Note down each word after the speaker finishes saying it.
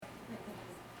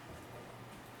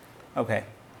Okay,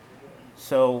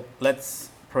 so let's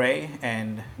pray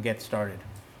and get started.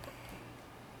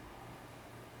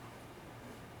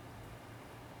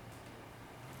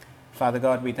 Father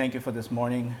God, we thank you for this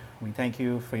morning. We thank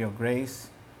you for your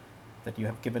grace that you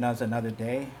have given us another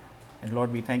day. And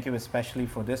Lord, we thank you especially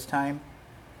for this time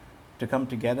to come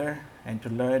together and to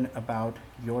learn about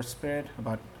your Spirit,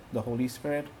 about the Holy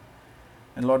Spirit.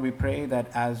 And Lord, we pray that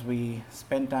as we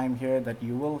spend time here, that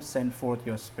you will send forth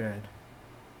your Spirit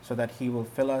so that he will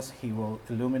fill us, he will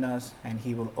illumine us, and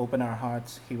he will open our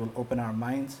hearts, he will open our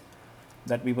minds,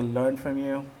 that we will learn from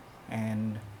you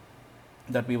and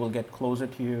that we will get closer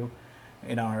to you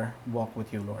in our walk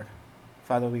with you, Lord.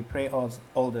 Father, we pray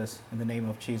all this in the name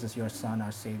of Jesus, your Son,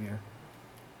 our Savior.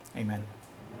 Amen.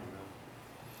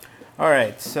 All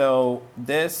right, so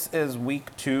this is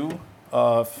week 2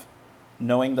 of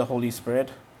knowing the Holy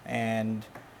Spirit, and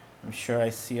I'm sure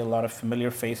I see a lot of familiar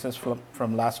faces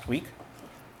from last week.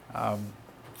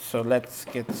 So let's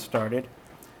get started.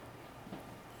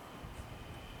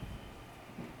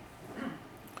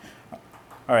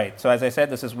 All right, so as I said,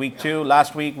 this is week 2.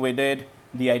 Last week we did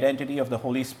the identity of the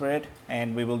Holy Spirit,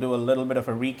 and we will do a little bit of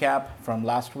a recap from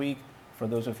last week for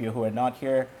those of you who are not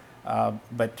here.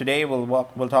 But today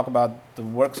we'll talk about the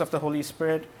works of the Holy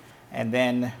Spirit, and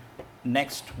then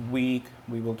next week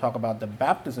we will talk about the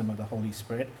baptism of the Holy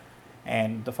Spirit,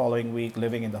 and the following week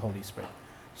living in the Holy Spirit.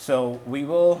 So we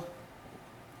will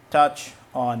touch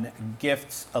on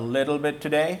gifts a little bit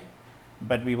today,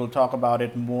 but we will talk about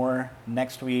it more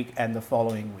next week and the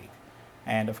following week.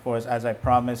 And of course, as I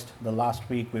promised the last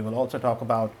week, we will also talk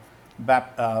about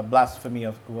blaspheming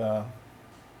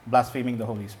the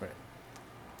Holy Spirit.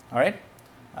 All right.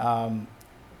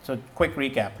 So quick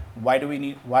recap: Why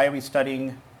are we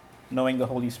studying knowing the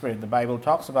Holy Spirit? The Bible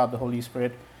talks about the Holy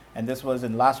Spirit, and this was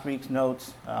in last week's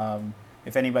notes.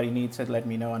 If anybody needs it, let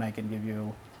me know, and I can give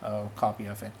you a copy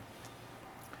of it.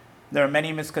 There are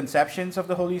many misconceptions of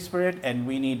the Holy Spirit, and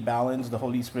we need balance. The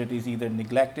Holy Spirit is either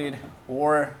neglected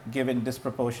or given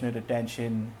disproportionate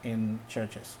attention in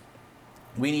churches.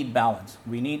 We need balance.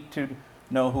 We need to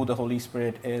know who the Holy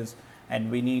Spirit is, and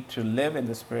we need to live in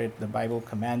the Spirit. The Bible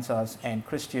commands us, and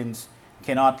Christians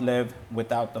cannot live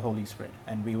without the Holy Spirit.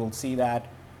 And we will see that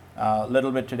a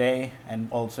little bit today, and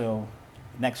also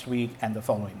next week and the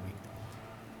following week.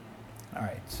 All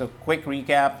right, so quick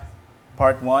recap.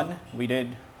 Part 1, we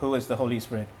did who is the Holy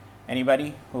Spirit.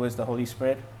 Anybody? Who is the Holy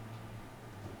Spirit?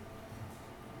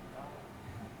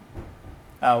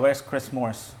 Where's Chris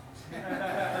Morse?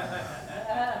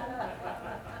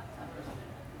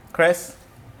 Chris?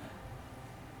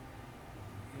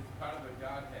 He's part of the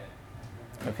Godhead.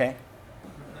 Okay.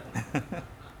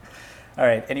 All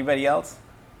right, anybody else?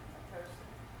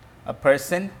 A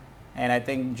person. And I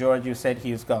think, George, you said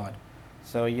he is God.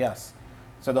 So yes.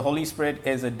 So the Holy Spirit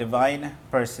is a divine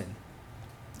person.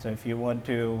 So if you want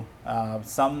to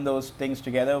sum those things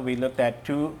together, we looked at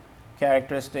 2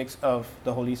 characteristics of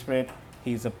the Holy Spirit.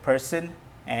 He's a person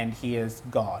and he is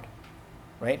God,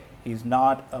 right? He's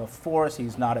not a force,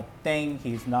 he's not a thing,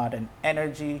 he's not an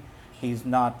energy, he's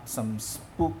not some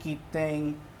spooky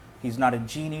thing, he's not a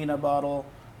genie in a bottle.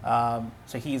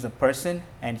 So he's a person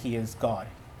and he is God.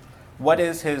 What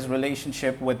is his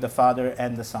relationship with the Father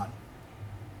and the Son?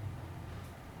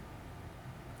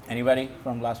 Anybody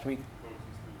from last week?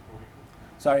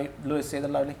 Sorry, Louis, say that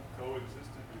loudly.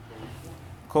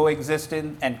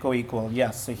 Coexistent and co-equal.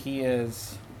 Yes, so he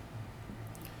is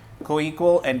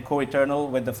co-equal and co-eternal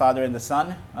with the Father and the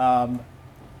Son.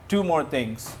 2 more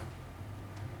things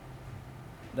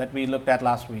that we looked at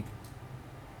last week.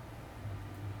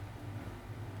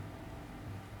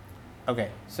 Okay,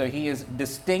 so he is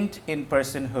distinct in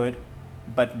personhood,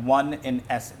 but one in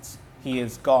essence. He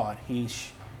is God. He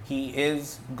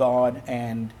is God,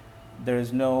 and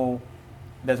there's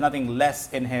nothing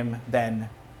less in him than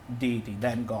deity,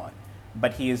 than God.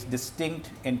 But he is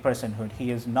distinct in personhood.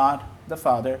 He is not the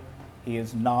Father, he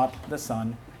is not the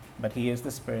Son, but he is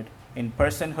the Spirit. In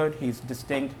personhood, he is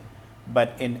distinct,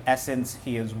 but in essence,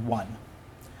 he is one.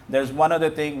 There's one other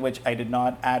thing which I did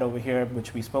not add over here,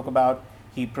 which we spoke about.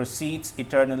 He proceeds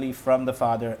eternally from the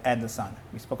Father and the Son.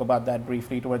 We spoke about that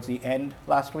briefly towards the end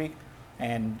last week,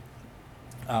 and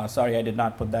sorry, I did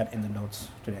not put that in the notes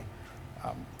today.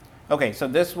 Okay, so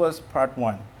this was part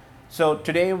 1. So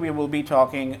today we will be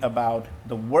talking about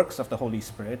the works of the Holy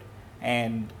Spirit.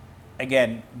 And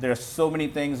again, there are so many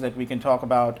things that we can talk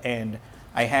about. And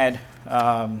I had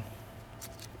no.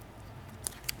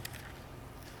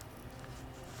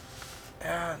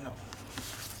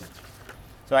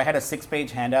 So I had a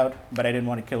 6-page handout, but I didn't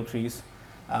want to kill trees.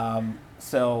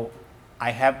 So I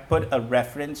have put a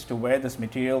reference to where this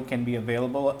material can be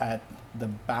available at the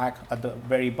back, at the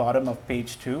very bottom of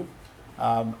page 2.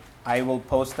 I will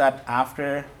post that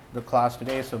after the class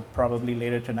today, so probably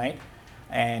later tonight.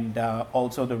 And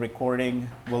also the recording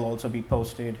will also be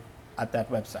posted at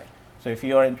that website. So if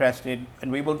you are interested,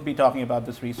 and we will be talking about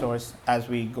this resource as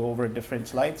we go over different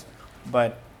slides,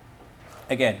 but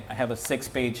again, I have a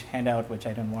 6-page handout which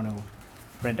I don't want to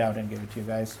print out and give it to you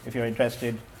guys. If you're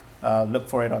interested, look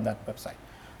for it on that website.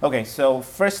 Okay, so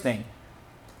first thing,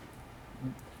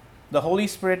 the Holy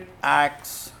Spirit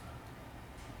acts.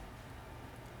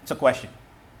 It's a question.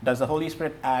 Does the Holy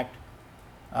Spirit act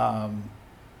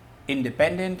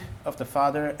independent of the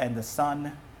Father and the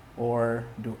Son, or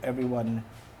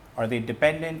are they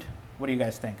dependent? What do you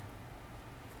guys think?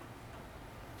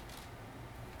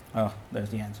 Oh, there's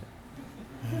the answer.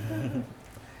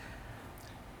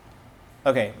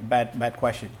 Okay, bad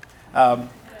question.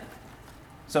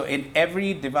 So in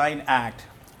every divine act,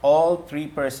 all 3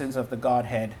 persons of the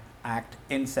Godhead act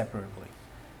inseparably.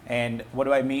 And what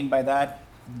do I mean by that?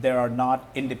 They are not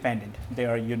independent. They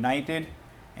are united,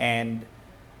 and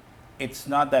it's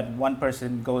not that one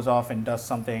person goes off and does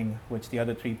something which the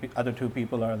other 2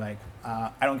 people are like,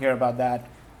 I don't care about that.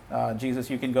 Jesus,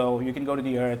 you can go to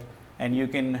the earth and you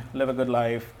can live a good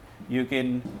life. You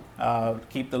can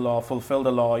keep the law, fulfill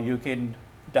the law. You can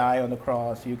die on the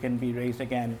cross. You can be raised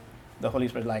again. The Holy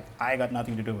Spirit, like, I got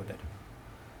nothing to do with it.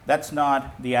 That's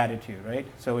not the attitude, right?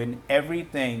 So in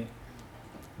everything,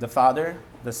 the Father,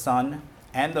 the Son,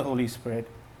 and the Holy Spirit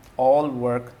all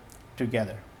work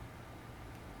together.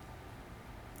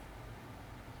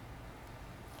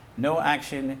 No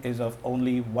action is of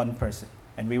only one person.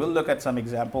 And we will look at some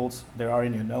examples. There are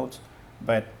in your notes.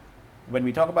 But when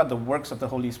we talk about the works of the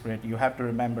Holy Spirit, you have to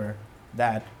remember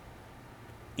that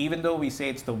even though we say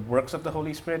it's the works of the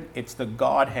Holy Spirit, it's the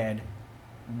Godhead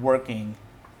working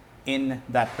in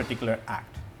that particular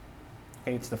act.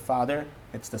 Okay, it's the Father,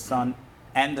 it's the Son,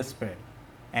 and the Spirit.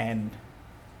 And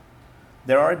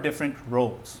there are different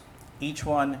roles. Each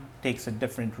one takes a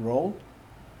different role,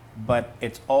 but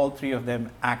it's all 3 of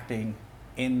them acting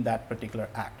in that particular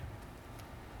act.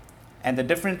 And the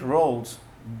different roles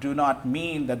do not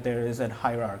mean that there is a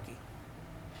hierarchy.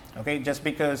 Okay, just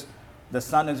because the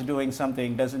Son is doing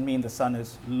something doesn't mean the Son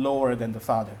is lower than the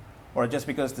Father. Or just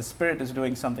because the Spirit is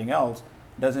doing something else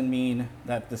doesn't mean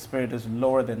that the Spirit is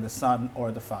lower than the Son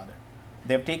or the Father.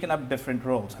 They've taken up different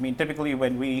roles. I mean, typically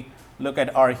when we look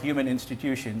at our human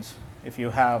institutions, if you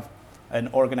have an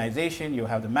organization, you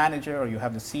have the manager or you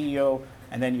have the CEO,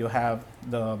 and then you have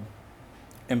the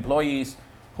employees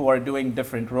who are doing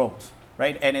different roles,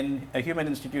 right? And in a human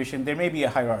institution, there may be a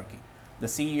hierarchy. The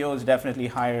CEO is definitely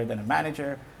higher than a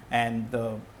manager, and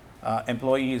the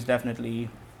employee is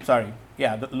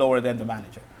lower than the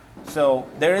manager. So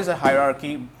there is a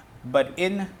hierarchy, but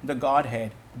in the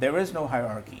Godhead, there is no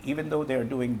hierarchy. Even though they are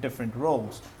doing different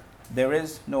roles, there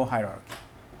is no hierarchy.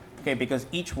 Okay, because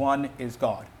each one is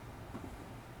God.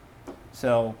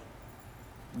 So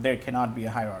there cannot be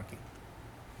a hierarchy.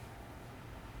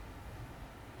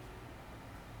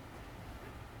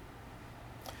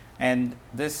 And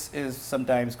this is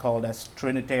sometimes called as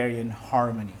Trinitarian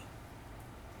harmony.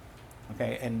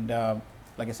 Okay, and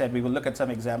like I said, we will look at some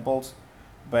examples,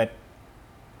 but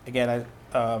again,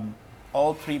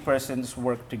 all 3 persons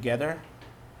work together,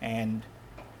 and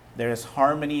there is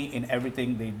harmony in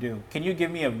everything they do. Can you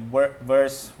give me a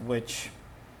verse which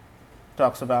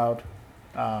talks about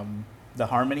the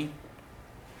harmony?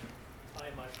 I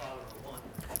and my Father are one.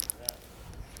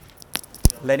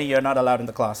 Lenny, you're not allowed in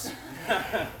the class.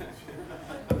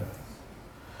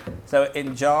 So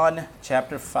in John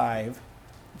chapter 5,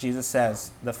 Jesus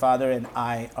says, the Father and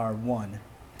I are one.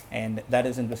 And that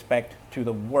is in respect to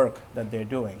the work that they're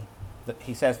doing.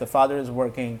 He says the Father is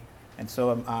working, and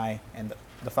so am I, and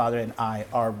the Father and I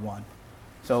are one.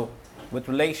 So with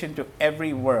relation to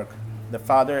every work, the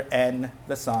Father and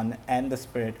the Son and the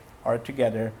Spirit are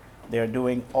together. They are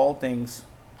doing all things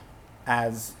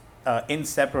as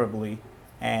inseparably,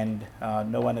 and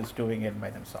no one is doing it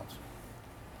by themselves.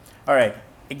 All right,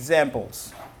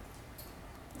 examples.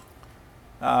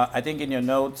 I think in your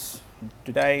notes,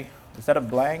 is that a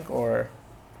blank or?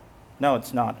 No,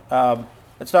 it's not.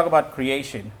 Let's talk about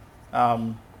creation.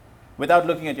 Without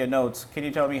looking at your notes, can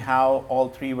you tell me how all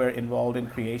 3 were involved in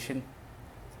creation?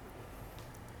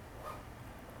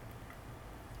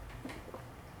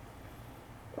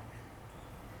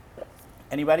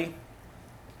 Anybody?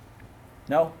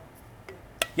 No?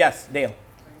 Yes, Dale. In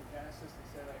Genesis, they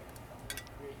said,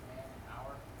 create man in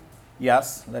our.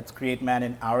 Yes, let's create man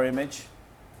in our image.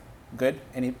 Good.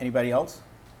 Anybody else?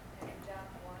 And in John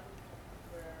 1,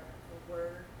 where the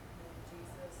Word,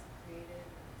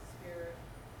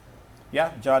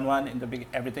 Yeah, John 1,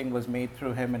 everything was made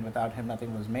through him, and without him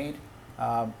nothing was made.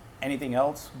 Anything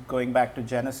else? Going back to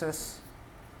Genesis,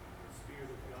 Spirit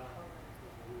of God.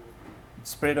 the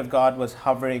Spirit of God was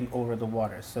hovering over the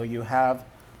waters. So you have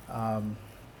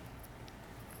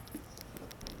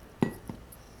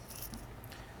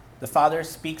the Father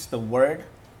speaks the word,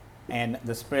 and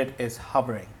the Spirit is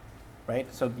hovering,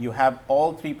 right? So you have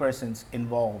all three persons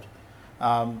involved.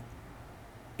 Um,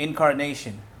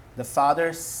 Incarnation, the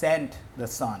Father sent the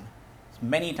Son.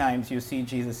 Many times you see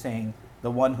Jesus saying, "The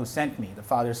one who sent me, the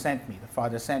Father sent me, the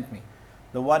Father sent me."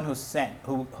 The one who sent,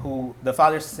 who the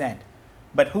Father sent.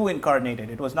 But who incarnated?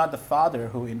 It was not the Father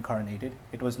who incarnated.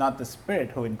 It was not the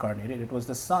Spirit who incarnated. It was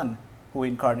the Son who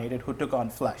incarnated, who took on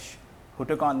flesh, who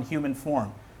took on human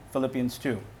form. Philippians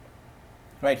 2.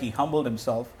 Right? He humbled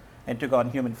himself and took on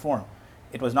human form.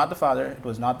 It was not the Father, it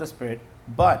was not the Spirit,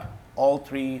 but all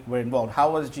three were involved.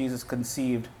 How was Jesus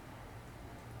conceived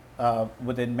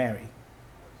within Mary?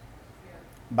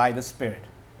 By the Spirit.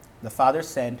 The Father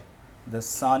sent, the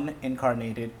Son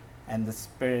incarnated, and the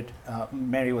Spirit,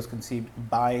 Mary was conceived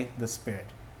by the Spirit.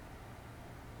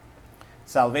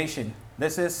 Salvation.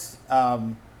 This is,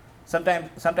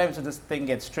 sometimes this thing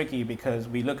gets tricky because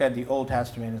we look at the Old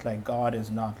Testament, it's like God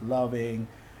is not loving.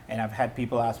 And I've had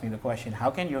people ask me the question, how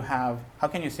can you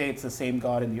say it's the same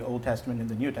God in the Old Testament and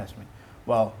the New Testament?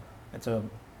 Well, it's a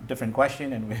different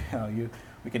question, and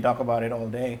we can talk about it all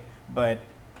day. But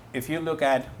if you look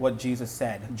at what Jesus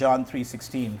said, John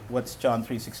 3:16, what's John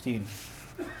 3:16?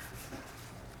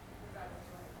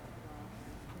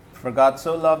 For God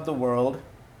so loved the world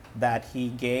that he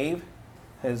gave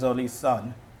his only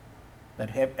Son,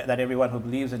 that everyone who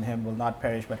believes in him will not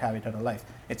perish but have eternal life.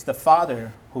 It's the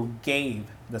Father who gave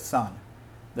the Son.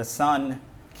 The Son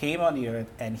came on the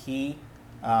earth and he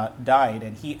died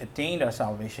and he attained our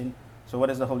salvation. So what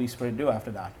does the Holy Spirit do after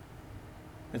that?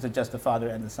 Is it just the Father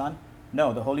and the Son?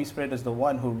 No, the Holy Spirit is the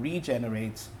one who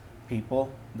regenerates people,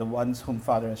 the ones whom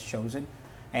Father has chosen,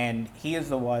 and he is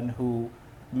the one who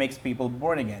makes people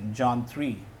born again. John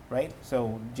 3, right?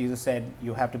 So Jesus said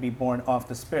you have to be born of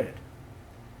the Spirit.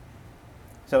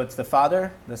 So it's the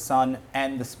Father, the Son,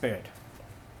 and the Spirit.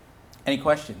 Any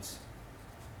questions?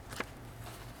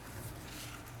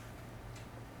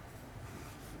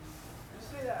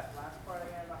 Just say that last part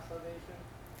again about salvation.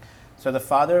 So the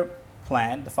Father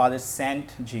planned, the Father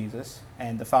sent Jesus,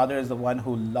 and the Father is the one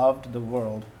who loved the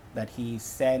world, that he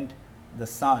sent the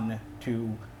Son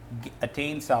to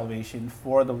attain salvation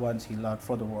for the ones he loved,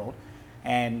 for the world.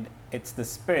 And it's the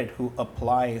Spirit who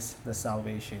applies the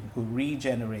salvation, who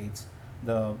regenerates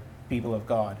the people of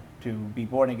God to be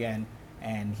born again,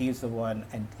 and he's the one,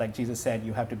 and like Jesus said,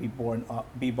 you have to be born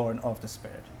of the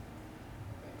Spirit.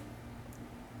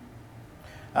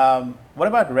 What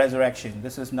about resurrection?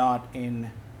 This is not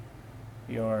in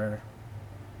your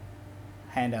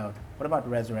handout. What about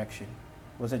resurrection?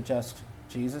 Was it just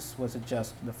Jesus? Was it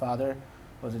just the Father?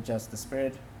 Was it just the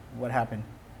Spirit? What happened?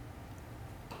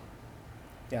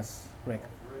 Yes, Rick.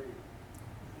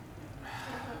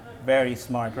 Very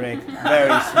smart, Rick.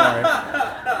 Very smart.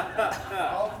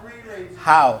 All three raised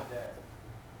How? the dead.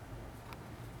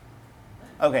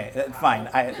 Okay,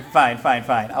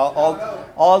 fine.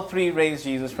 All three raised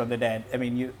Jesus from the dead. I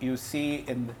mean, you see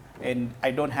in I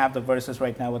don't have the verses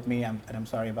right now with me, and I'm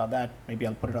sorry about that. Maybe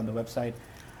I'll put it on the website.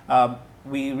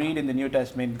 We read in the New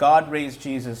Testament, God raised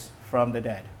Jesus from the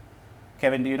dead.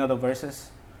 Kevin, do you know the verses?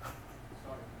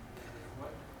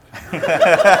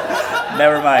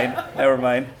 Never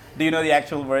mind. Do you know the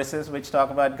actual verses which talk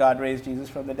about God raised Jesus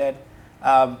from the dead? We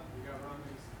got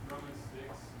Romans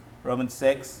 6. Romans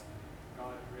 6.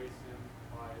 God raised him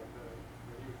by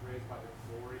he was raised by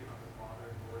the glory of the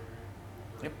Father, glory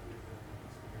in Yep. the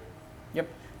Spirit. Yep.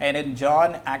 And in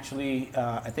John, actually,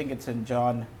 I think it's in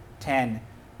John 10,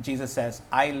 Jesus says,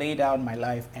 I lay down my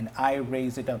life and I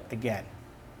raise it up again.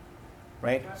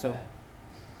 Right? So,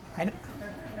 I know.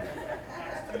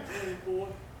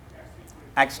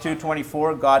 Acts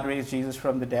 2:24, God raised Jesus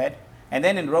from the dead. And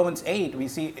then in Romans 8, we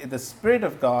see the Spirit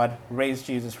of God raised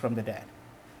Jesus from the dead.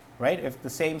 Right? It's the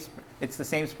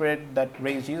same Spirit that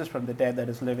raised Jesus from the dead that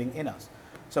is living in us.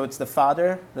 So it's the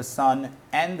Father, the Son,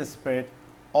 and the Spirit,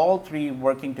 all three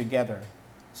working together.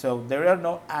 So there are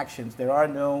no actions, there are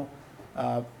no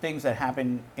things that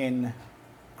happen in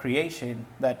creation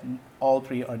that all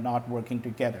three are not working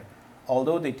together.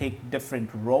 Although they take different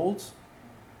roles,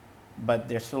 but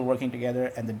they're still working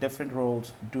together, and the different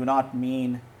roles do not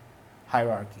mean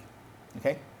hierarchy.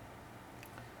 Okay?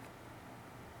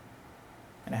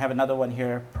 And I have another one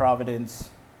here, Providence,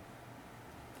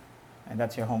 and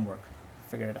that's your homework.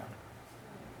 Figure it out.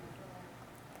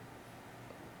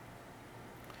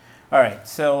 All right,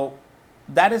 so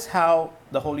That is how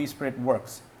the Holy Spirit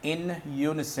works, in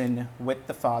unison with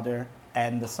the Father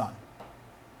and the Son.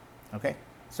 Okay?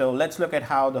 So let's look at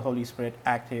how the Holy Spirit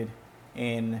acted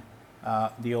in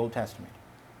the Old Testament.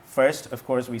 First, of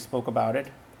course, we spoke about it,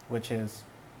 which is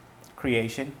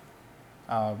creation,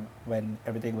 when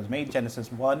everything was made,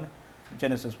 Genesis 1,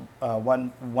 Genesis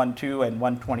 1, 2, and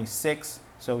 1:26.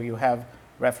 So you have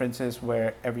references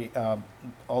where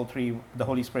all three, the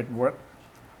Holy Spirit worked.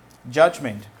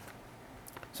 Judgment.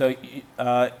 So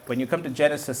when you come to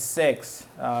Genesis 6,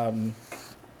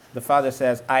 the Father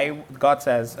says, God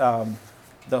says,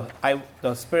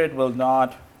 the Spirit will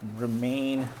not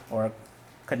remain or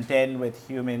contend with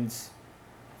humans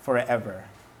forever.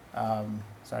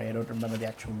 Sorry, I don't remember the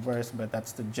actual verse, but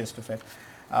that's the gist of it.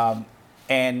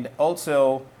 And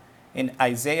also in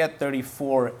Isaiah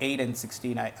 34, 8 and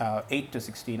 16, 8 to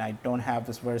 16, I don't have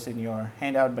this verse in your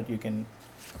handout, but you can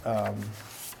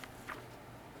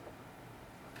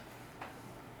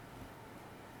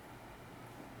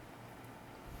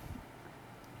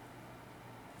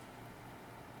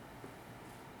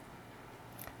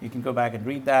you can go back and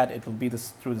read that. It will be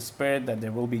through the Spirit that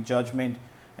there will be judgment.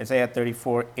 Isaiah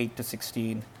 34, 8 to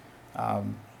 16.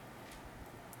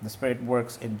 The Spirit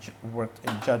worked in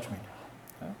judgment.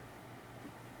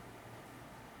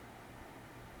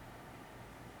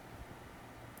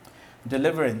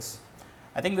 Deliverance.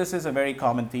 I think this is a very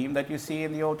common theme that you see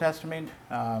in the Old Testament.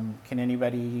 Can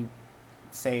anybody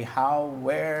say how,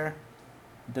 where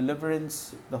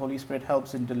deliverance, the Holy Spirit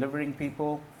helps in delivering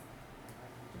people?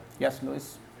 Yes,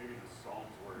 Louis? Maybe the Psalms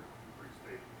where it brings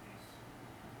state peace,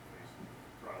 facing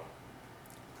trial.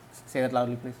 Say that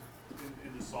loudly, please.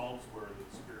 In the Psalms where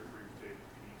the Spirit brings David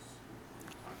peace in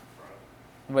times of trial.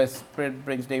 Where Spirit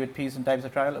brings David peace in times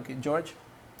of trial. Okay, George?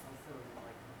 Also,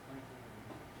 like,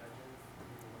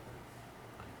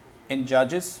 In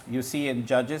Judges, you see in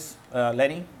Judges, Lenny? I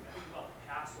think about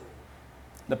Passover.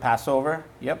 The Passover,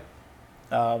 yep.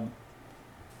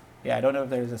 Yeah, I don't know if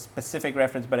there's a specific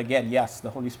reference, but again, yes, the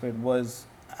Holy Spirit was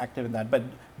active in that. But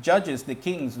judges, the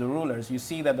kings, the rulers, you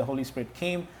see that the Holy Spirit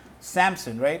came.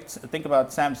 Samson, right? Think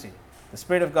about Samson. The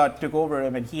Spirit of God took over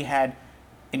him, and he had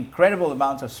incredible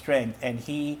amounts of strength, and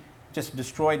he just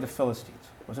destroyed the Philistines.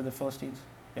 Was it the Philistines?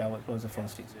 Yeah, it was the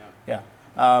Philistines. Yeah.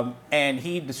 And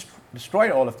he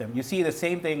destroyed all of them. You see the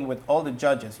same thing with all the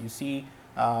judges. You see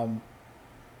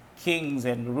kings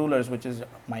and rulers, which is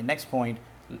my next point.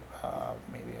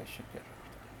 Maybe I should get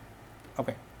rid of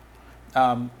that.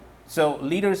 Okay. So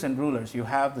leaders and rulers, you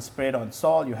have the Spirit on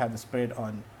Saul, you have the Spirit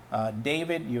on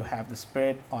David, you have the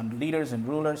Spirit on leaders and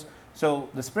rulers. So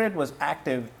the Spirit was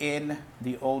active in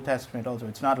the Old Testament also.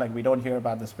 It's not like we don't hear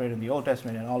about the Spirit in the Old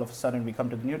Testament and all of a sudden we come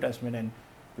to the New Testament and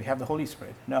we have the Holy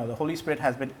Spirit. No, the Holy Spirit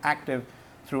has been active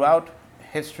throughout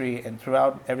history and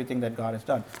throughout everything that God has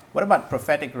done. What about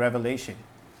prophetic revelation?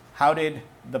 How did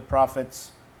the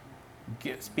prophets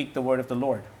speak the word of the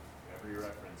Lord? Every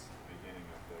reference at the beginning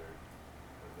of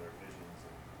their visions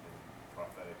and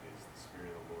prophetic is the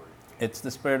Spirit of the Lord. It's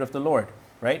the Spirit of the Lord,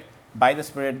 right? By the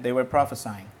Spirit, they were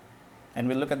prophesying. And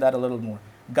we'll look at that a little more.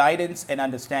 Guidance and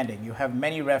understanding. You have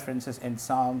many references in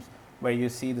Psalms where you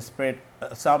see the Spirit.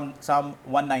 Psalm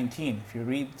 119. If you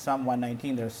read Psalm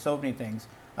 119, there's so many things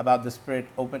about the Spirit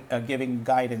giving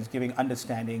guidance, giving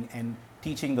understanding, and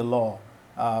teaching the law,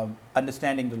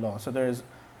 understanding the law. So there's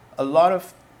a lot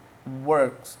of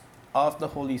works of the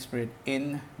Holy Spirit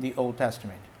in the Old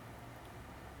Testament.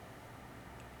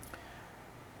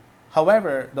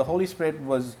 However, the Holy Spirit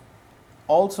was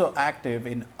also active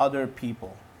in other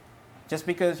people. Just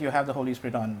because you have the Holy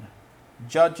Spirit on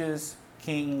judges,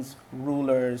 kings,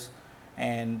 rulers,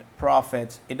 and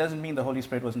prophets, it doesn't mean the Holy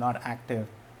Spirit was not active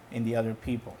in the other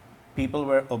people. People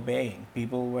were obeying.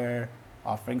 People were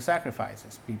offering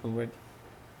sacrifices. People were...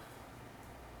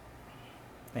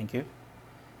 Thank you.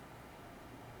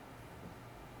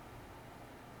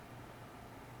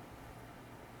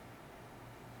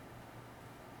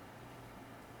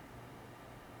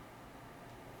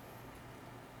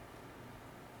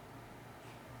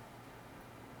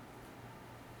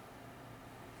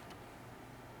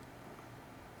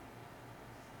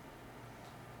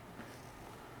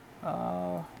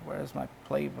 Where's my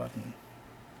play button?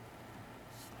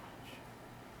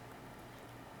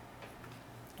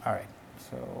 All right,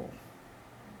 so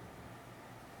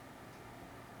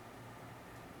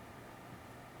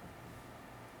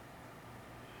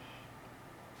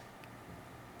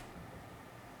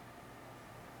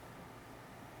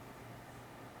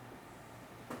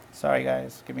sorry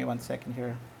guys, give me 1 second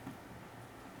here.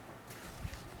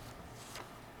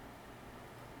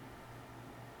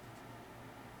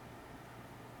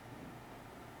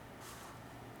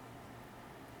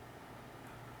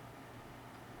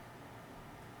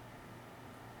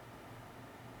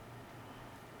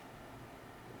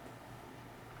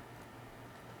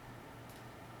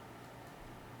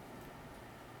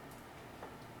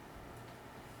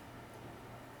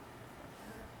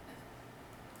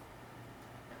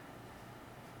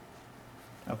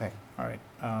 Okay, all right.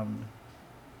 All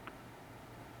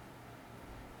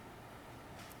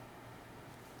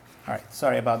right,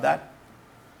 sorry about that.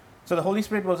 So the Holy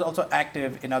Spirit was also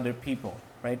active in other people,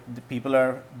 right? The people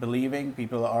are believing,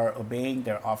 people are obeying,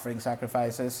 they're offering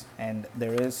sacrifices, and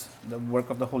there is the work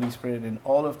of the Holy Spirit in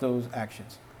all of those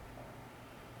actions.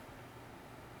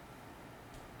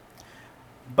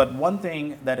 But one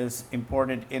thing that is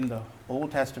important in the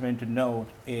Old Testament to note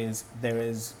is there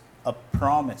is a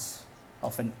promise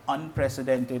of an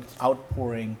unprecedented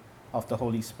outpouring of the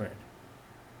Holy Spirit.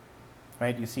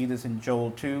 Right? You see this in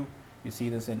Joel 2, you see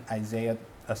this in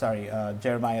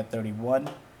Jeremiah 31,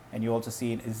 and you also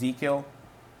see in Ezekiel.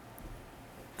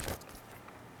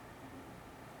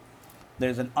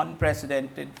 There's a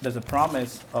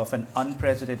promise of an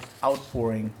unprecedented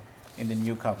outpouring in the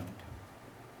new covenant.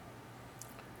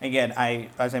 Again,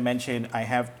 as I mentioned, I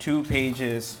have 2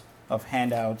 pages of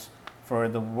handouts for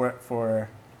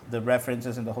the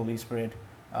references in the Holy Spirit,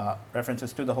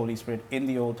 references to the Holy Spirit in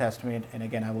the Old Testament. And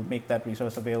again, I will make that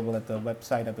resource available at the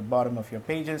website at the bottom of your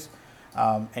pages,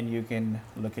 and you can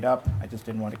look it up. I just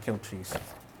didn't want to kill trees.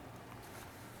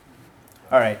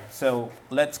 All right, so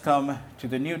let's come to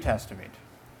the New Testament.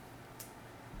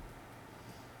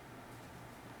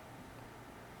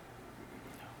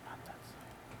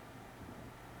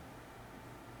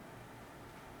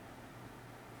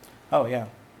 Oh, yeah.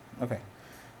 Okay.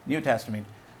 New Testament.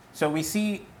 So we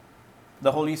see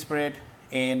the Holy Spirit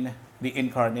in the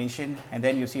incarnation, and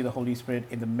then you see the Holy Spirit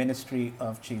in the ministry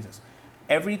of Jesus.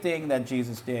 Everything that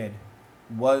Jesus did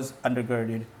was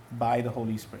undergirded by the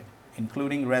Holy Spirit,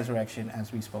 including resurrection,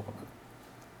 as we spoke about.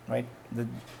 Right?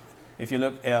 If you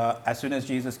look, as soon as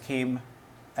Jesus came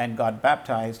and got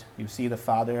baptized, you see the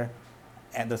Father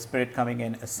and the Spirit coming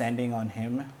in, ascending on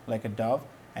him like a dove,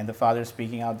 and the Father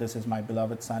speaking out, "This is my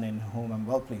beloved Son in whom I'm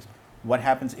well pleased." What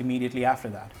happens immediately after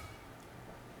that?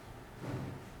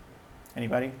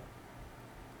 Anybody?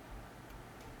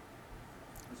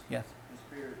 Yes. The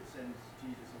Spirit sends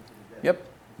Jesus into the desert. Yep.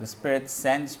 The Spirit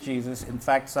sends Jesus. In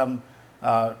fact, some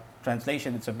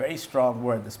translation, it's a very strong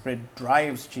word. The Spirit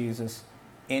drives Jesus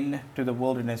into the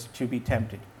wilderness to be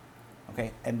tempted.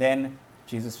 Okay. And then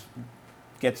Jesus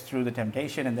gets through the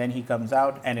temptation, and then he comes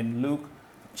out. And in Luke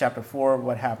chapter 4,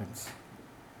 what happens?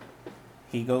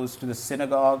 He goes to the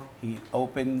synagogue, he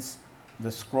opens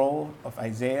the scroll of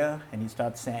Isaiah, and he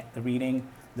starts reading,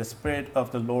 "The Spirit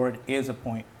of the Lord is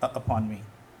upon me."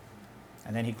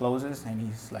 And then he closes, and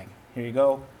he's like, "Here you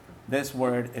go. This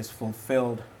word is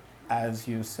fulfilled as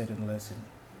you sit and listen."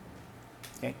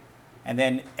 Okay? And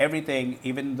then everything,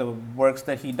 even the works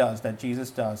that he does, that Jesus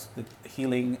does, the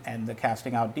healing and the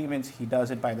casting out demons, he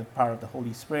does it by the power of the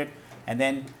Holy Spirit. And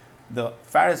then the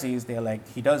Pharisees, they're like,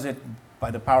 he does it by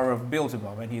the power of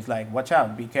Beelzebub. And he's like, watch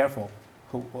out, be careful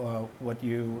what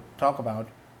you talk about,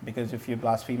 because if you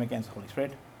blaspheme against the Holy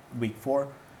Spirit, week 4,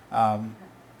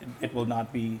 it will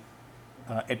not be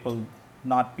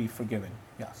forgiven.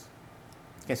 Yes.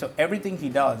 Okay, so everything he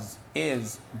does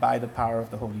is by the power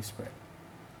of the Holy Spirit.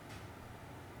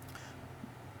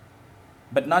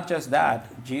 But not just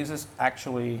that, Jesus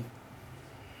actually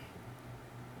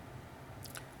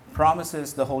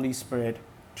promises the Holy Spirit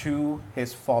to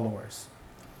his followers.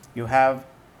 You have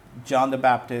John the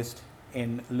Baptist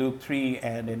in Luke 3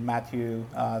 and in Matthew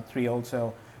 3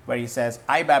 also, where he says,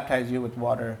 "I baptize you with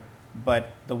water,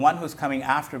 but the one who's coming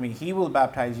after me, he will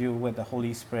baptize you with the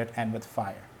Holy Spirit and with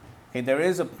fire." Okay, there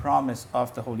is a promise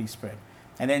of the Holy Spirit.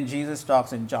 And then Jesus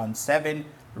talks in John 7,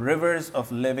 "Rivers of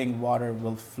living water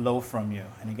will flow from you."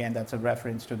 And again, that's a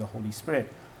reference to the Holy Spirit.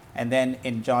 And then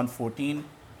in John 14,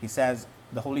 he says,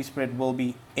 the Holy Spirit will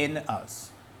be in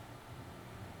us.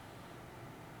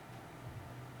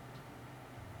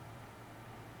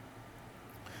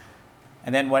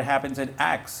 And then what happens in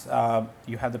Acts?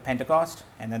 You have the Pentecost,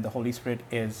 and then the Holy Spirit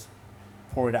is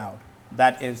poured out.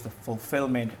 That is the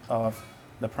fulfillment of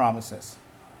the promises.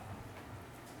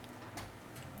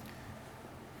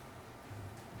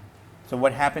 So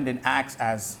what happened in Acts,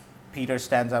 as Peter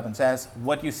stands up and says,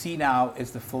 what you see now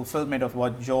is the fulfillment of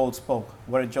what Joel spoke.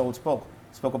 What did Joel spoke?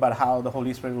 He spoke about how the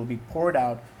Holy Spirit will be poured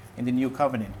out in the new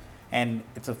covenant. And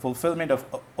it's a fulfillment of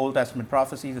Old Testament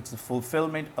prophecies. It's the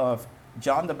fulfillment of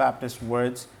John the Baptist's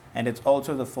words, and it's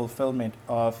also the fulfillment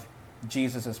of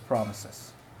Jesus'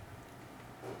 promises.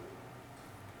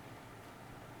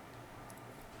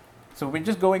 So we're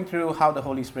just going through how the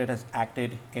Holy Spirit has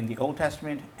acted in the Old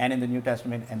Testament and in the New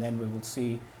Testament, and then we will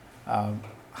see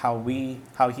how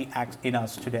he acts in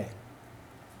us today.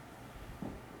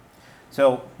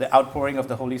 So the outpouring of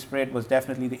the Holy Spirit was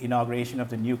definitely the inauguration of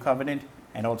the new covenant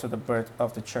and also the birth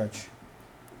of the church.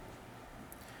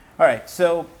 All right,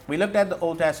 so we looked at the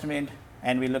Old Testament,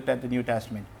 and we looked at the New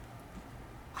Testament.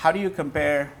 How do you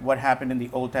compare what happened in the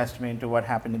Old Testament to what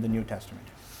happened in the New Testament?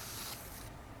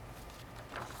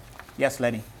 Yes,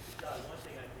 Lenny. God, one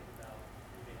thing I think about,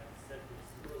 you may have said this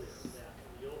earlier, that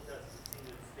in the Old Testament, it seemed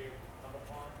that the Spirit would come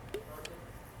upon a person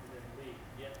and then leave.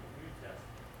 Yet in the New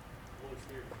Testament, the Holy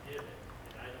Spirit is given,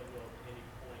 and I don't know of any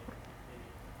point, any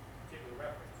particular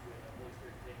reference when the Holy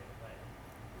Spirit is taken away.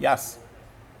 Yes.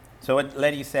 So what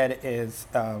Lenny said is,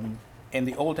 in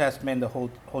the Old Testament, the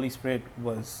Holy Spirit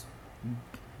was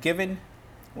given,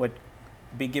 would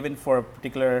be given for a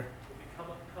particular,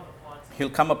 he'll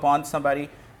come upon somebody,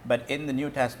 but in the New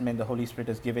Testament, the Holy Spirit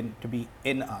is given to be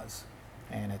in us.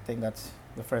 And I think that's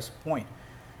the first point.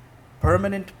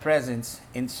 Permanent presence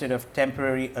instead of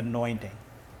temporary anointing,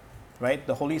 right?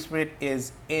 The Holy Spirit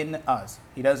is in us.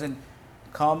 He doesn't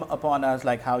come upon us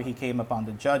like how he came upon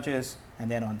the judges and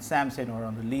then on Samson or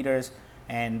on the leaders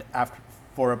and after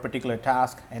for a particular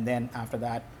task, and then after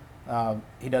that,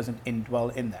 he doesn't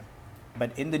indwell in them.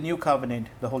 But in the new covenant,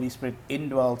 the Holy Spirit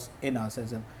indwells in us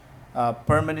as a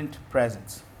permanent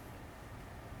presence.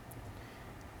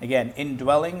 Again,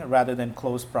 indwelling rather than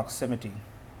close proximity.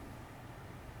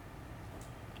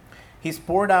 He's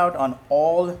poured out on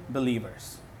all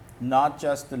believers, not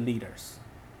just the leaders,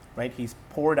 right? He's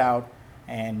poured out,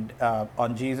 and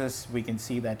on Jesus, we can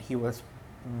see that he was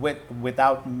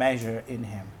without measure in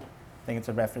him. I think it's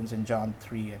a reference in John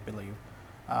 3, I believe,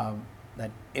 that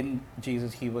in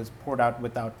Jesus, he was poured out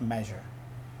without measure.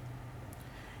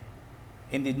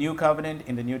 In the New Covenant,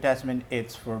 in the New Testament,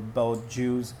 it's for both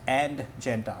Jews and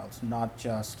Gentiles, not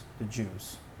just the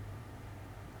Jews.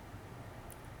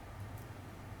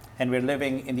 And we're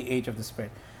living in the age of the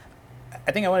Spirit.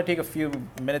 I think I want to take a few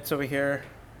minutes over here.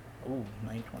 Ooh,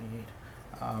 9:28.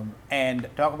 And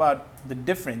talk about the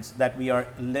difference that we are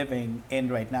living in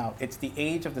right now. It's the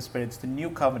age of the Spirit. It's the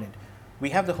New Covenant. We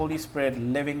have the Holy Spirit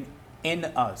living in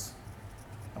us.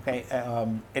 Okay,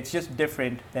 it's just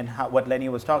different than what Lenny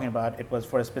was talking about. It was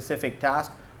for a specific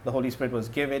task. The Holy Spirit was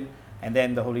given, and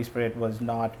then the Holy Spirit was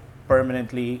not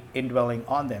permanently indwelling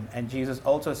on them. And Jesus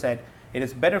also said, it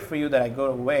is better for you that I go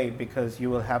away because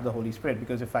you will have the Holy Spirit.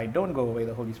 Because if I don't go away,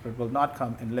 the Holy Spirit will not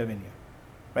come and live in you.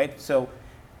 Right? So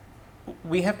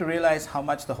we have to realize how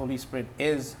much the Holy Spirit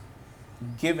is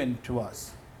given to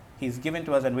us. He's given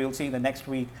to us, and we'll see the next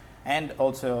week and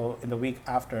also in the week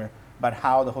after, but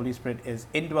how the Holy Spirit is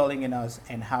indwelling in us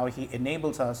and how he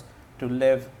enables us to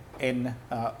live in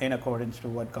accordance to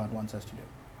what God wants us to do.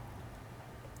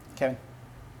 Kevin?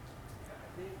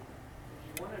 I think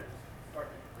if you want to start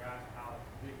to grasp how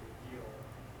big a deal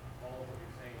all of what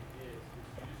you're saying is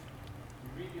you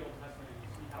read the Old Testament and you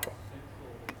see how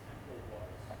central the temple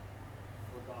was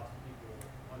for God's people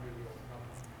under the Old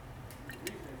Covenant.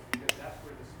 The reason is because that's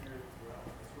where the Spirit dwelt.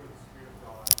 That's where the Spirit of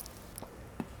God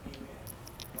came in,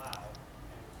 cloud,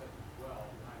 and was said to dwell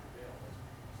behind the veil.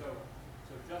 So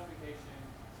justification,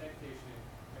 sanctification,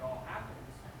 it all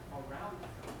happens around the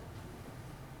temple.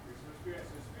 So the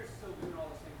Spirit's still doing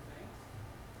all the same things.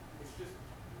 It's just,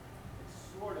 it's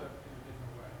sort of in a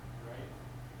different way, right?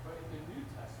 But in the New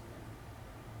Testament,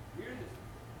 we're the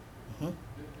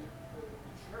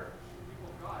church, the people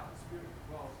of God, the Spirit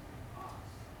dwells in us.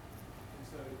 And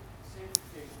so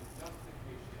sanctification,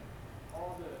 justification,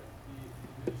 all the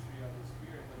ministry of the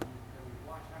Spirit that we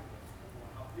watch happen in the temple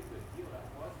and how big a deal that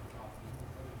was for God's people,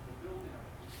 whether it's the building of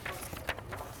it, the construction of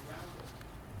it, what's around it.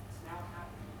 It's now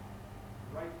happening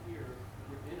right here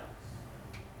within us.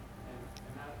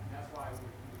 And that's why we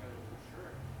together as a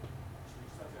church, it should be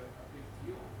such a big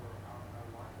deal for our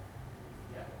life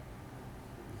together.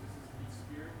 Because this is the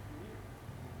Spirit community.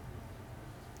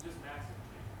 It's just massive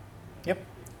change. Yep.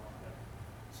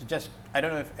 So just, I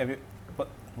don't know if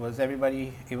was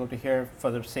everybody able to hear, for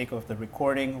the sake of the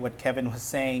recording, what Kevin was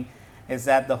saying is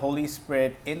that the Holy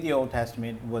Spirit in the Old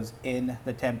Testament was in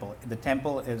the temple. The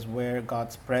temple is where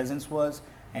God's presence was,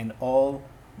 and all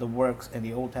the works in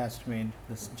the Old Testament,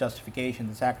 the justification,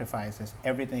 the sacrifices,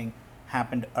 everything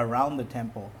happened around the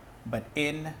temple. But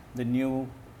in the New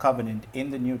Covenant,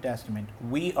 in the New Testament,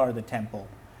 we are the temple,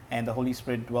 and the Holy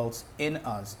Spirit dwells in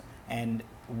us, and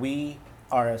we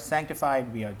are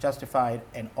sanctified, we are justified,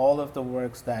 and all of the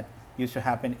works that used to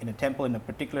happen in a temple in a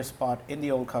particular spot in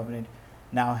the Old Covenant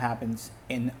now happens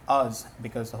in us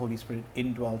because the Holy Spirit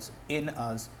indwells in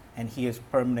us, and he is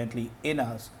permanently in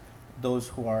us, those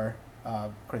who are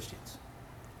Christians.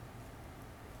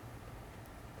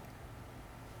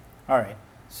 All right,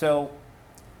 so,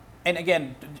 and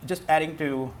again, just adding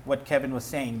to what Kevin was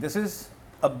saying, this is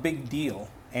a big deal.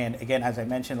 And again, as I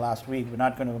mentioned last week, we're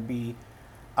not going to be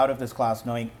out of this class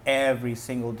knowing every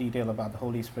single detail about the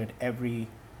Holy Spirit, every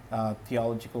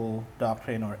theological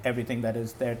doctrine or everything that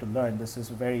is there to learn. This is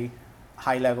a very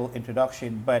high level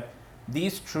introduction, but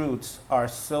these truths are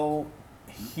so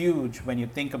huge when you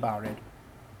think about it.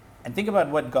 And think about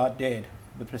what God did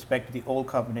with respect to the old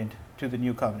covenant to the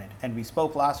new covenant. And we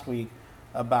spoke last week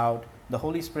about the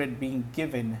Holy Spirit being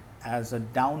given as a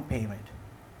down payment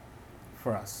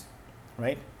for us,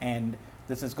 right? And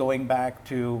this is going back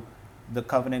to the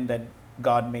covenant that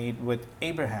God made with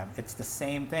Abraham. It's the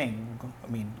same thing. I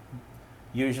mean,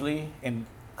 usually in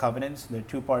covenants, there are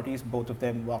two parties, both of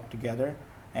them walk together,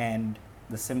 and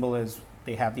the symbol is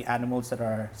they have the animals that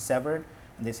are severed,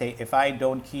 and they say, if I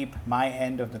don't keep my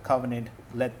end of the covenant,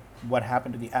 let what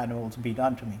happened to the animals be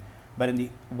done to me. But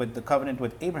with the covenant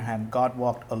with Abraham, God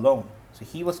walked alone. So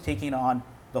he was taking on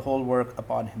the whole work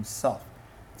upon himself.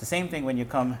 It's the same thing when you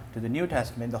come to the New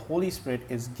Testament. The Holy Spirit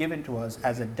is given to us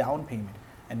as a down payment.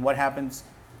 And what happens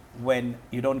when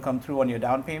you don't come through on your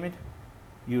down payment?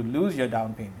 You lose your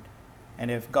down payment. And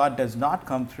if God does not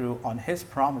come through on his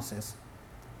promises,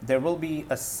 there will be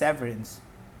a severance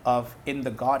of in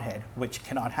the Godhead, which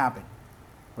cannot happen,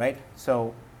 right?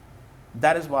 So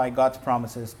that is why God's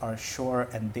promises are sure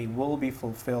and they will be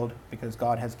fulfilled, because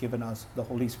God has given us the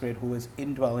Holy Spirit who is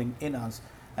indwelling in us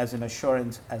as an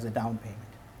assurance, as a down payment.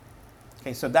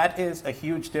 Okay, so that is a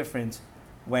huge difference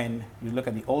when you look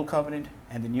at the Old Covenant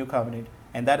and the New Covenant,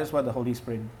 and that is what the Holy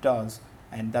Spirit does,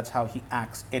 and that's how he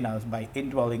acts in us, by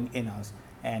indwelling in us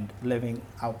and living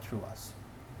out through us.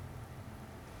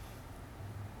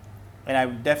 And I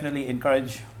would definitely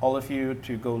encourage all of you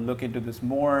to go look into this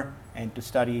more and to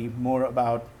study more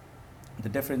about the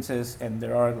differences, and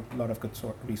there are a lot of good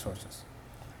resources.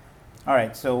 All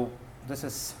right, so this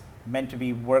is meant to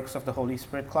be works of the Holy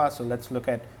Spirit class, so let's look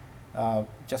at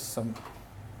just some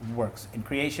works. In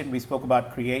creation, we spoke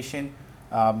about creation,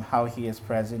 how he is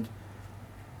present.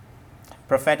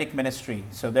 Prophetic ministry.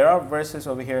 So there are verses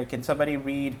over here. Can somebody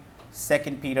read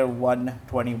 2 Peter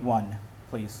 1:21,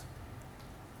 please?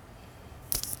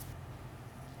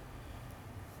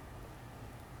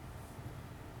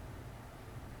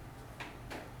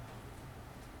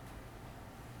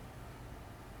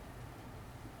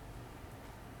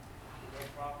 No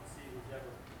prophecy was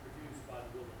ever produced by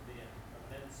the will of man,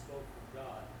 but men spoke from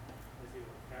God as they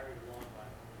were carried along by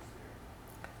the Holy Spirit.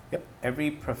 Yep.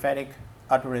 Every prophetic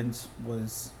utterance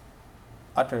was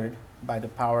uttered by the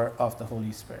power of the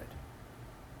Holy Spirit.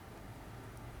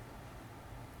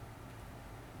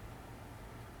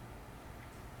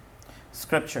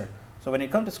 Scripture. So when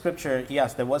it comes to scripture,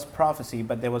 yes, there was prophecy,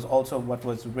 but there was also what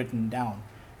was written down.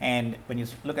 And when you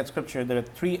look at scripture, there are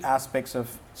three aspects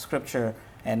of scripture,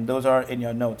 and those are in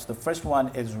your notes. The first one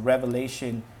is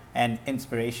revelation and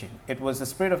inspiration. It was the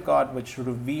Spirit of God which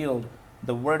revealed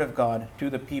the Word of God to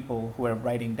the people who were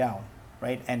writing down,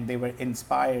 right? And they were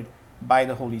inspired by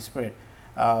the Holy Spirit.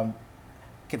 Can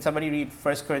somebody read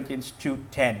 1 Corinthians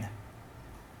 2:10?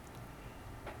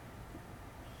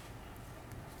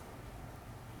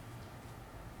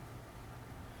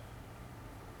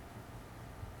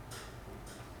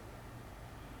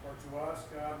 For to us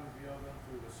God revealed them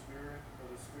through the Spirit,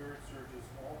 for the Spirit searches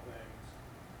all things,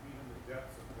 even the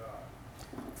depths of God.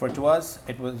 For to us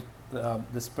it was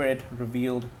the Spirit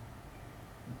revealed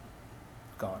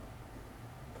God.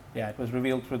 Yeah, it was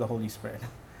revealed through the Holy Spirit.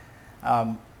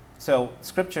 So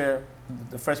scripture,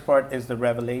 the first part is the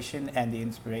revelation and the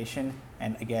inspiration.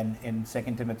 And again, in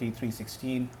 2 Timothy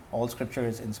 3:16, all scripture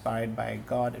is inspired by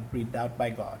God and breathed out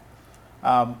by God.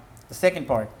 The second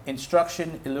part,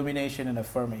 instruction, illumination, and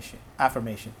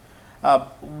affirmation.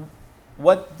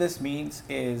 What this means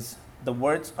is the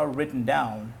words are written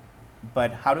down,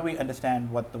 but how do we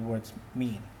understand what the words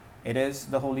mean? It is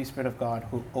the Holy Spirit of God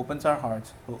who opens our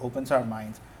hearts, who opens our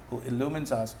minds, who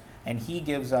illumines us, and he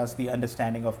gives us the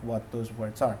understanding of what those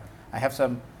words are. I have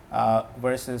some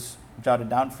verses jotted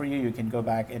down for you. You can go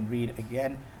back and read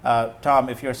again. Tom,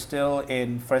 if you're still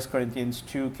in 1 Corinthians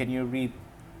 2, can you read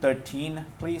 13,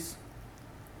 please?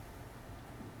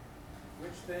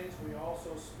 Which things we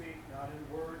also speak, not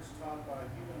in words taught by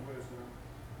human wisdom,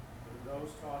 but in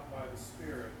those taught by the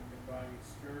Spirit, combining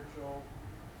spiritual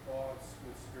thoughts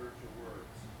with spiritual words.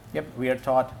 Yep, we are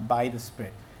taught by the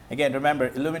Spirit. Again, remember,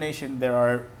 illumination, there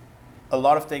are a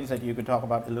lot of things that you could talk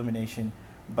about illumination,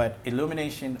 but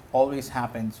illumination always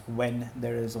happens when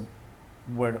there is a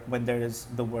word, when there is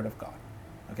the Word of God.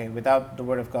 Okay, without the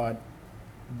Word of God,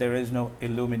 there is no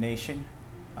illumination.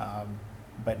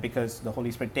 But because the Holy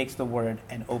Spirit takes the Word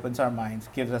and opens our minds,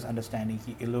 gives us understanding,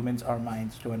 he illumines our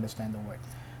minds to understand the Word.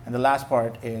 And the last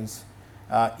part is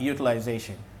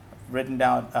utilization. Written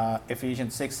down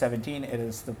Ephesians 6:17. It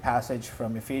is the passage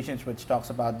from Ephesians which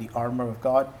talks about the armor of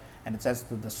God. And it says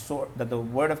that the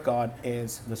Word of God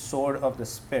is the sword of the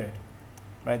Spirit,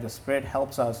 right? The Spirit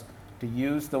helps us to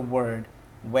use the Word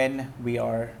when we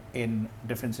are in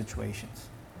different situations.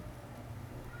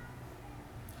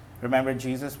 Remember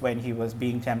Jesus when he was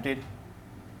being tempted?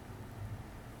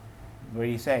 What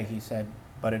did he say? He said,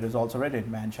 "But it is also written,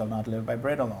 man shall not live by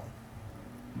bread alone,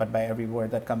 but by every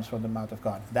word that comes from the mouth of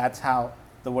God." That's how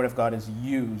the Word of God is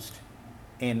used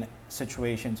in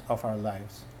situations of our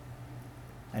lives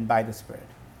and by the Spirit.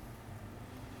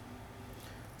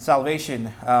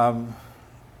 Salvation.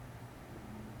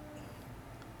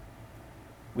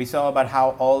 We saw about how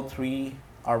all three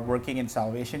are working in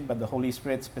salvation, but the Holy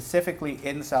Spirit specifically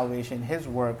in salvation, his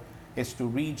work is to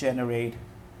regenerate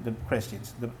the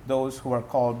Christians, those who are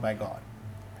called by God.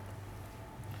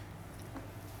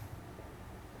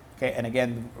 Okay, and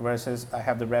again, verses, I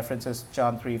have the references,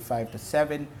 John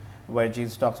 3:5-7, where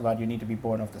Jesus talks about you need to be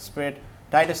born of the Spirit.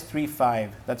 Titus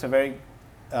 3:5, that's a very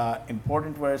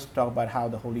important verse to talk about how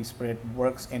the Holy Spirit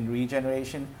works in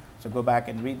regeneration. So go back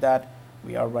and read that.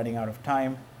 We are running out of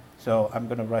time, so I'm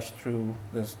going to rush through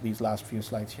these last few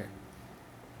slides here.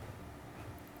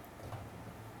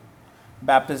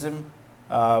 Baptism,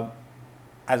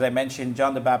 as I mentioned,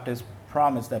 John the Baptist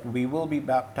promised that we will be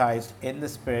baptized in the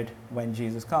Spirit when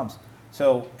Jesus comes.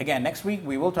 So again, next week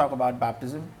we will talk about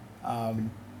baptism,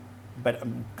 but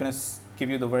I'm going to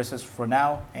give you the verses for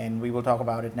now, and we will talk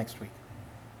about it next week.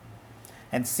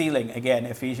 And sealing, again,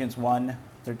 Ephesians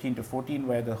 1:13-14,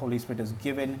 where the Holy Spirit is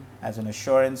given as an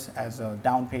assurance, as a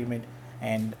down payment,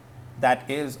 and that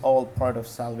is all part of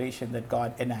salvation that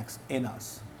God enacts in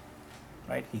us.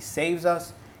 Right? He saves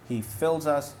us, he fills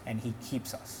us, and he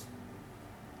keeps us.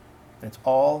 That's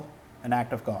all an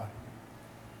act of God.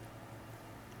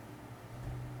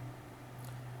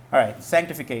 All right,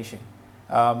 sanctification.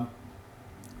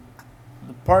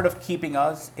 The part of keeping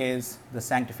us is the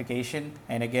sanctification.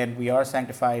 And again, we are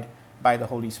sanctified by the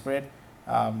Holy Spirit.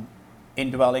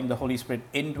 Indwelling, the Holy Spirit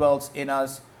indwells in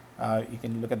us. You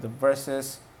can look at the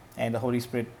verses, and the Holy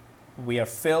Spirit, we are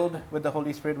filled with the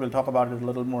Holy Spirit. We'll talk about it a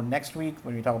little more next week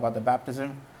when we talk about the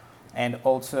baptism. And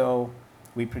also,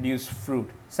 we produce fruit.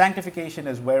 Sanctification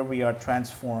is where we are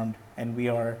transformed and we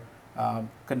are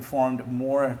conformed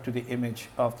more to the image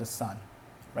of the Son,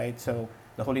 right? So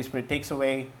the Holy Spirit takes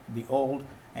away the old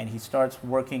and he starts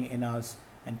working in us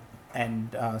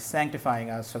and sanctifying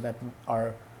us so that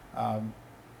our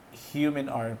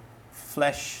our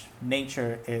flesh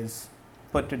nature is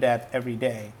put to death every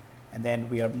day, and then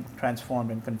we are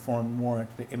transformed and conformed more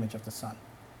to the image of the Son.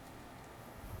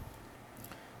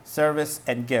 Service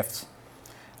and gifts.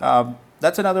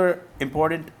 That's another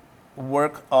important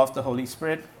work of the Holy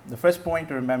Spirit. The first point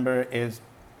to remember is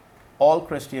all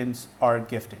Christians are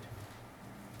gifted.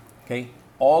 Okay?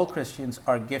 All Christians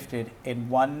are gifted in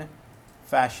one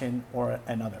fashion or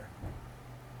another.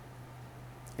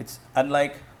 It's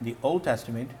unlike the Old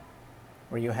Testament,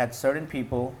 where you had certain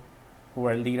people who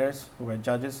were leaders, who were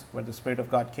judges, where the Spirit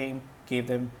of God came, gave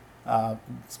them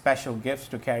special gifts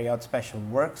to carry out special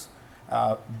works.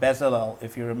 Bezalel,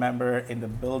 if you remember, in the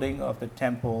building of the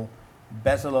temple,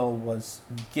 Bezalel was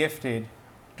gifted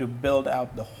to build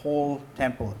out the whole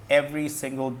temple, every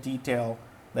single detail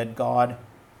that God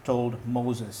told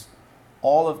Moses.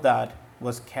 All of that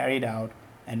was carried out,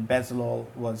 and Bezalel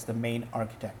was the main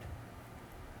architect.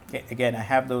 Okay, again, I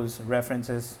have those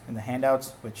references in the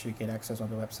handouts, which you can access on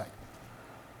the website.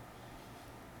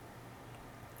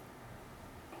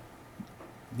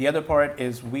 The other part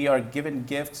is we are given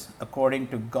gifts according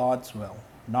to God's will,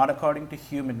 not according to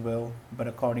human will, but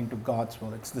according to God's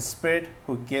will. It's the Spirit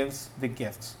who gives the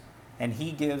gifts, and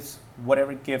he gives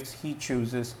whatever gifts he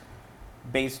chooses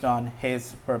based on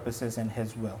his purposes and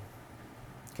his will.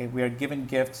 Okay, we are given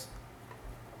gifts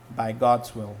by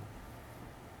God's will.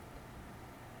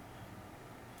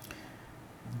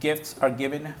 Gifts are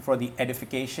given for the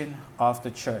edification of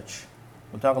the church.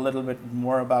 We'll talk a little bit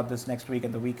more about this next week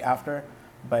and the week after,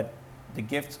 but the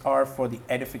gifts are for the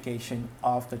edification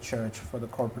of the church, for the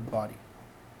corporate body.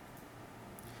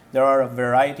 There are a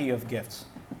variety of gifts.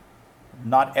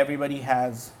 Not everybody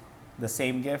has the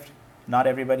same gift. Not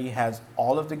everybody has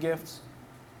all of the gifts.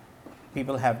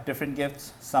 People have different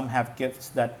gifts. Some have gifts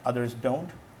that others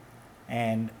don't,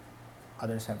 and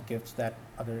others have gifts that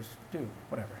others do,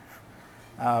 whatever.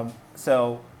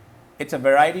 So it's a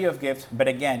variety of gifts, but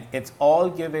again, it's all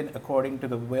given according to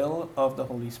the will of the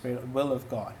Holy Spirit, will of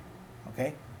God.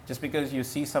 Okay? Just because you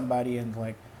see somebody and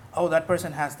like, oh, that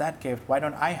person has that gift, why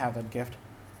don't I have that gift?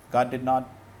 God did not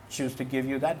choose to give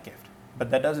you that gift.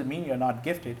 But that doesn't mean you're not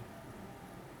gifted.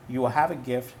 You will have a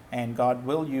gift, and God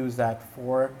will use that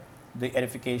for the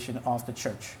edification of the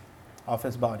church, of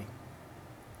his body.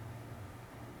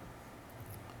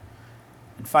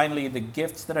 And finally, the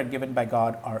gifts that are given by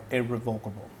God are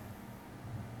irrevocable.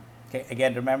 Okay,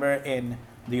 again, remember in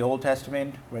the Old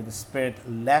Testament where the Spirit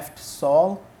left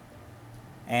Saul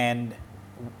and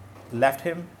left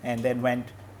him and then went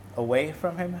away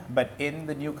from him, but in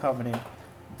the New Covenant,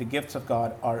 the gifts of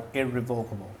God are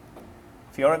irrevocable.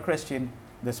 If you're a Christian,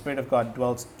 the Spirit of God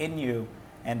dwells in you,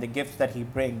 and the gifts that He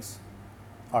brings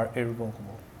are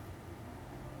irrevocable.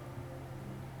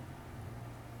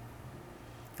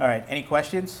 All right, any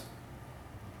questions?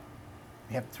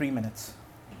 We have 3 minutes.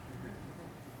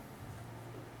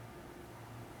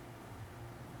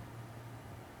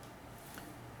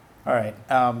 All right,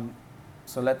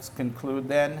 so let's conclude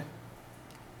then.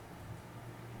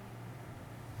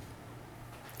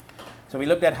 So we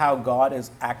looked at how God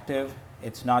is active.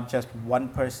 It's not just one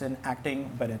person acting,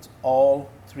 but it's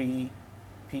all three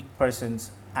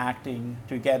persons acting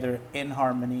together in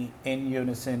harmony, in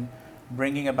unison,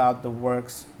 bringing about the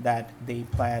works that they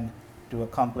plan to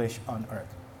accomplish on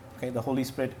earth. Okay, the Holy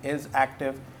Spirit is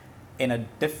active in a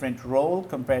different role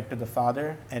compared to the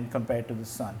Father and compared to the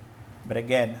Son. But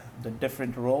again, the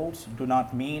different roles do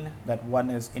not mean that one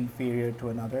is inferior to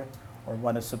another or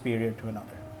one is superior to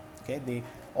another. Okay, they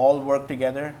all work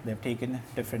together. They've taken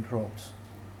different roles.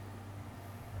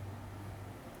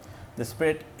 The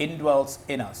Spirit indwells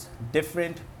in us,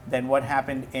 different than what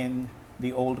happened in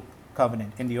the Old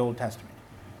Covenant, in the Old Testament.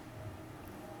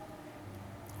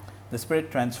 The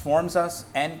Spirit transforms us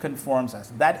and conforms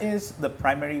us. That is the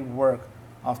primary work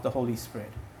of the Holy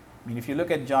Spirit. I mean, if you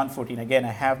look at John 14, again,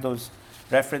 I have those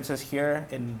references here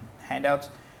in handouts.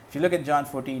 If you look at John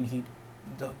 14,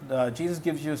 Jesus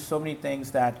gives you so many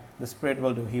things that the Spirit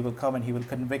will do. He will come and He will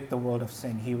convict the world of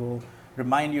sin. He will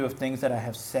remind you of things that I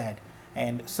have said,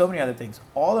 and so many other things.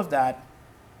 All of that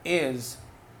is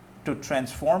to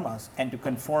transform us and to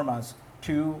conform us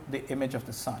to the image of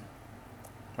the Son.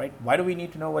 Right? Why do we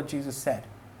need to know what Jesus said?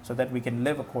 So that we can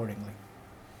live accordingly.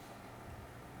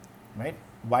 Right?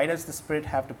 Why does the Spirit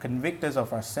have to convict us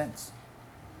of our sins?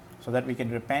 So that we can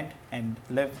repent and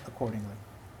live accordingly.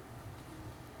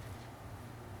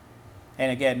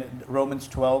 And again, Romans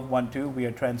 12, 1-2, we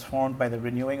are transformed by the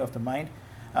renewing of the mind.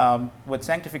 With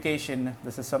sanctification,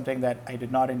 this is something that I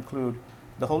did not include.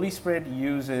 The Holy Spirit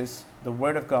uses the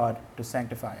Word of God to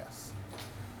sanctify us.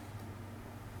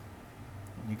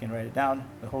 You can write it down.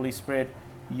 The Holy Spirit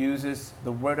uses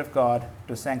the Word of God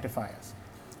to sanctify us.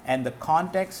 And the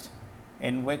context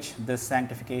in which this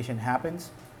sanctification happens,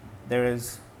 there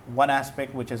is one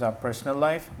aspect which is our personal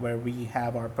life, where we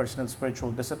have our personal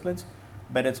spiritual disciplines,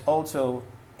 but it's also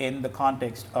in the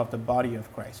context of the body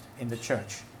of Christ, in the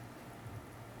church.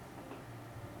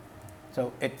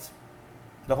 So it's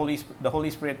the Holy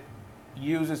Spirit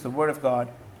uses the Word of God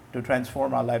to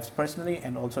transform our lives personally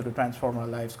and also to transform our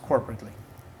lives corporately.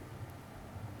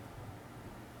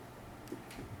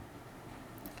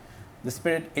 The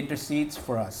Spirit intercedes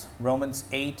for us. Romans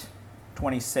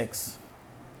 8:26.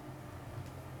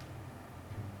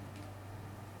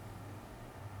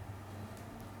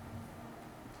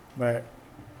 Where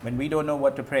when we don't know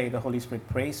what to pray, the Holy Spirit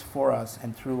prays for us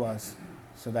and through us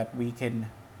so that we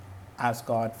can ask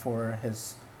God for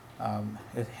His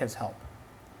help.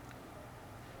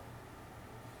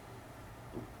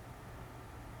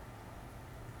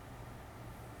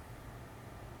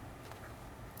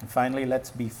 And finally,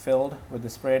 let's be filled with the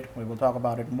Spirit. We will talk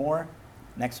about it more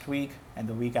next week and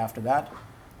the week after that.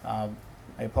 I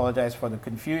apologize for the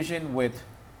confusion with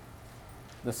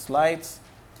the slides.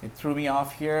 It threw me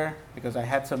off here because I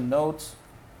had some notes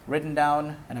written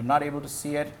down and I'm not able to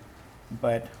see it,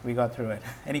 but we got through it.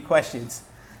 Any questions?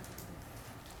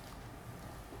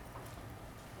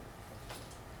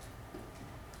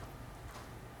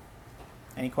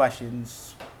 Any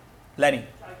questions? Lenny. I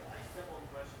just have one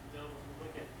question. You know, when we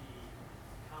look at the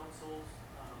councils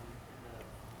in the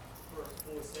first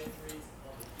 4 centuries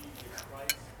of the deity of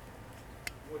Christ,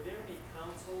 were there any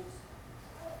councils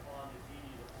on the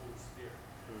deity of the Holy Spirit?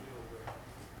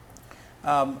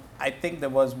 I think there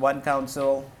was one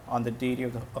council on the deity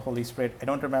of the Holy Spirit. I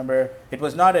don't remember. It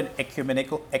was not an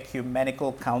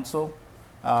ecumenical council,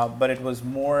 but it was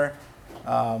more.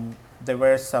 There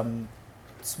were some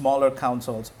smaller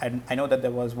councils. I know that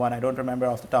there was one. I don't remember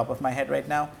off the top of my head right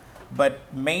now, but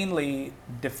mainly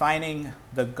defining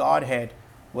the Godhead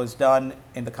was done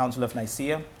in the Council of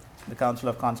Nicaea, the Council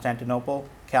of Constantinople,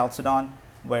 Chalcedon,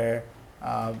 where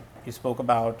you spoke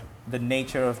about the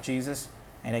nature of Jesus.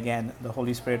 And again, the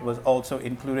Holy Spirit was also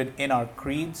included in our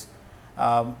creeds.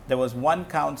 There was one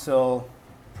council,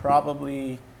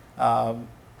 probably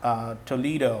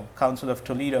Toledo, Council of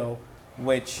Toledo,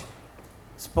 which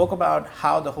spoke about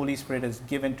how the Holy Spirit is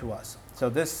given to us. So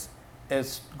this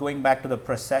is going back to the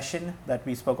procession that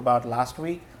we spoke about last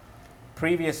week.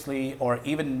 Previously, or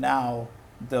even now,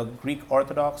 the Greek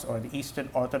Orthodox or the Eastern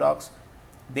Orthodox,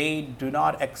 they do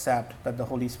not accept that the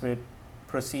Holy Spirit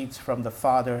proceeds from the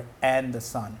Father and the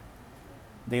Son.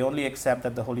 They only accept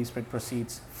that the Holy Spirit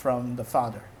proceeds from the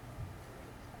Father.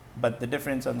 But the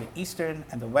difference on the Eastern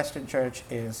and the Western Church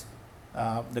is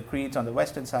the creeds on the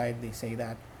Western side, they say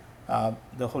that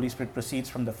the Holy Spirit proceeds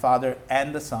from the Father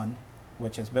and the Son,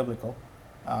 which is biblical.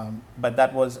 But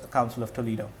that was a Council of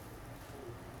Toledo.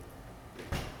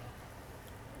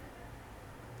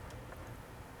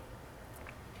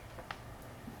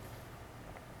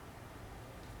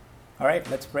 All right,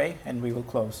 let's pray and we will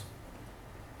close.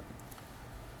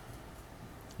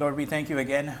 Lord, we thank you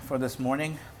again for this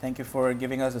morning. Thank you for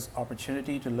giving us this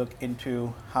opportunity to look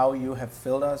into how you have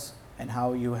filled us and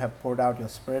how you have poured out your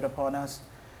Spirit upon us.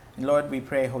 And Lord, we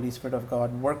pray, Holy Spirit of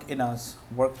God, work in us,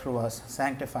 work through us,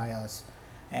 sanctify us,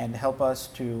 and help us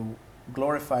to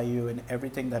glorify you in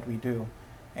everything that we do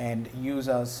and use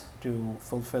us to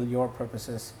fulfill your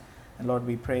purposes. And Lord,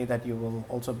 we pray that you will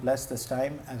also bless this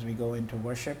time as we go into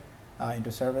worship,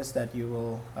 into service, that you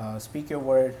will speak your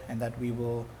word and that we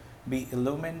will be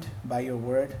illumined by your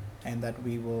word and that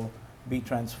we will be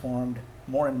transformed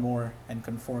more and more and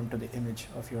conformed to the image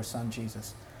of your Son,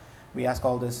 Jesus. We ask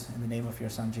all this in the name of your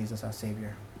Son, Jesus, our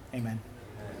Savior. Amen.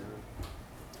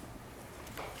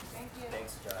 Thank you.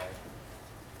 Thanks,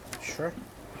 Jai. Sure.